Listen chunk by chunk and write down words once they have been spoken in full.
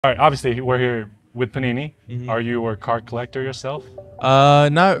All right, obviously we're here with Panini. Are you a card collector yourself?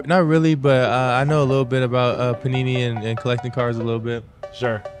 Not really, but I know a little bit about Panini and collecting cards a little bit.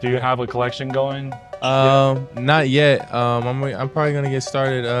 Sure. Do you have a collection going? Not yet. I'm probably gonna get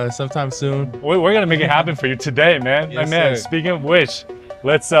started sometime soon. We're gonna make it happen for you today, man. Yes, My man. sir. Speaking of which,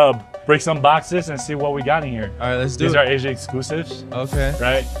 let's break some boxes and see what we got in here. All right, let's do These it. are Asia exclusives. Okay.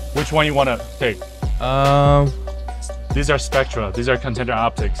 Right. Which one you wanna take? These are Spectra. These are Contender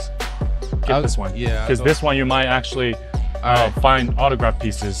Optics. Get this one. Yeah. Because this one you might actually find autograph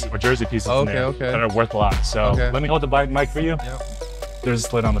pieces or jersey pieces in there that are worth a lot. So let me hold the mic for you. Yep. There's a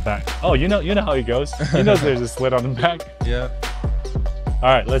slit on the back. Oh, you know how he goes. He knows there's a slit on the back. Yeah. All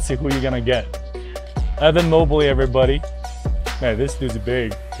right, let's see who you're gonna get. Evan Mobley, everybody. Man, this dude's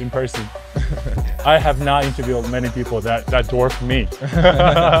big in person. I have not interviewed many people that dwarf me.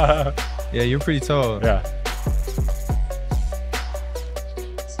 Yeah, you're pretty tall. Yeah.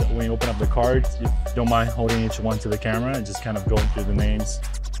 So when you open up the cards, you don't mind holding each one to the camera and just kind of going through the names.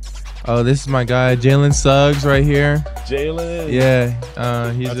 Oh, this is my guy, Jalen Suggs, right here. Jalen. Yeah,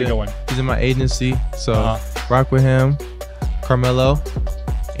 he's That's a good one. He's in my agency, so rock with him. Carmelo,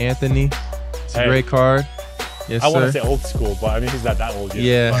 Anthony. It's a great card. Yes, I sir. want to say old school, but I mean he's not that old yet.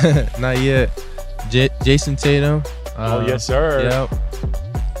 Yeah, not yet. Jason Tatum. Oh yes, sir. Yep.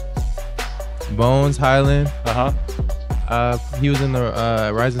 Bones Highland. He was in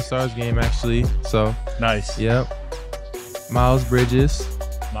the Rising Stars game actually. So nice. Yep. Miles Bridges.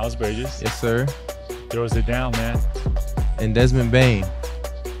 Miles Bridges. Yes, sir. Throws it down, man. And Desmond Bain.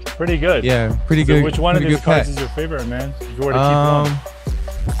 Pretty good. Yeah, pretty So good. which one of these cards pack. is your favorite, man? If you were to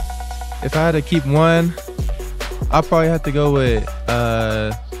keep one. If I had to keep one, I'll probably have to go with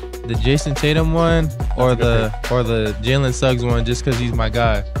the Jason Tatum one or the Jalen Suggs one, just because he's my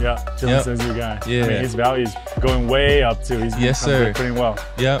guy. Yeah, Jalen Suggs is your guy. Yeah. I mean, his value is going way up too. He's Yes, sir. pretty well.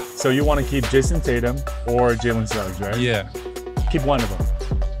 Yep. So you want to keep Jason Tatum or Jalen Suggs, right? Yeah. Keep one of them.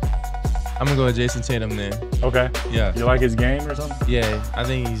 I'm gonna go with Jason Tatum then. Okay. Yeah. You like his game or something? Yeah, I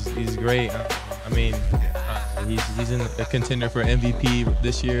think he's great. I mean, he's in a contender for MVP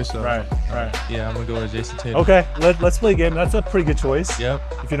this year, so Right. yeah, I'm gonna go with Jason Tatum. Okay, let's play a game. That's a pretty good choice. Yep.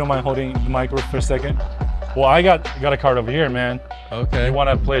 If you don't mind holding the mic for a second. Well, I got a card over here, man. Okay. You want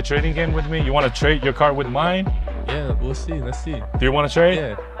to play a trading game with me? You want to trade your card with mine? Yeah, we'll see. Let's see. Do you want to trade?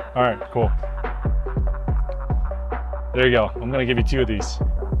 Yeah. All right, cool. There you go. I'm gonna give you 2 of these.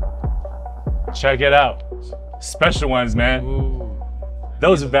 Check it out. Special ones, man. Ooh.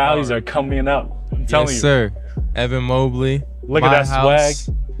 Those values are coming up. I'm telling you. Yes, sir. Evan Mobley. Look at that swag.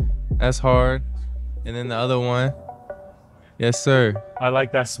 That's hard. And then the other one. Yes, sir. I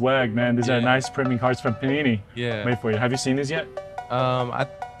like that swag, man. These are nice premium cards from Panini. Yeah. Made for you. Have you seen these yet? I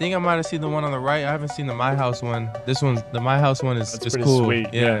think I might have seen the one on the right. I haven't seen the My House one. The My House one is pretty cool. sweet.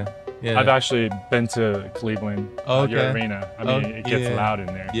 Yeah. I've actually been to Cleveland, your arena. I mean, it gets loud in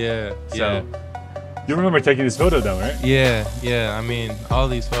there. Yeah. So, you remember taking this photo though, right? Yeah. I mean, all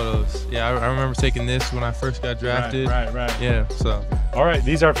these photos. Yeah, I remember taking this when I first got drafted. Right. Yeah, so. All right,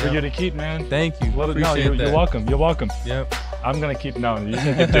 these are for you to keep, man. Thank you. Appreciate that. You're welcome. You're welcome. Yep. I'm going to keep, no, you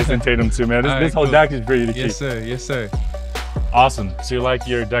can keep Jason Tatum too, man. This whole cool. deck is for you to keep. Yes, sir. Yes, sir. Awesome. So you like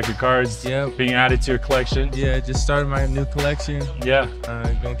your deck of cards being added to your collection? Yeah, just started my new collection. Yeah.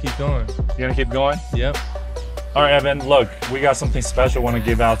 Gonna keep going. You're gonna keep going? Yep. All right, Evan, look, we got something special I want to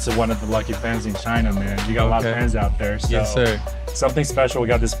give out to one of the lucky fans in China, man. You got a lot of fans out there. So yes, sir. Something special. We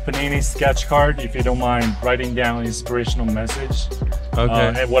got this Panini sketch card, if you don't mind writing down an inspirational message.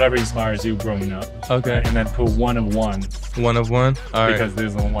 Okay. And whatever inspires you growing up. Okay. And then put one of one. One of one? All right. Because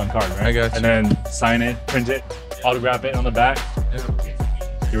there's only one card, right? I got you. And then sign it, print it, autograph it on the back.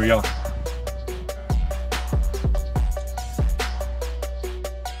 Yep. Here we go.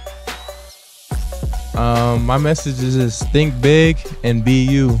 My message is just think big and be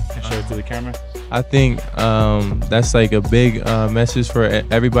you. Show it to the camera. I think that's like a big message for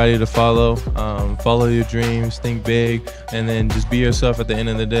everybody to follow. Follow your dreams, think big, and then just be yourself at the end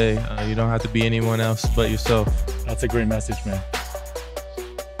of the day. You don't have to be anyone else but yourself. That's a great message, man.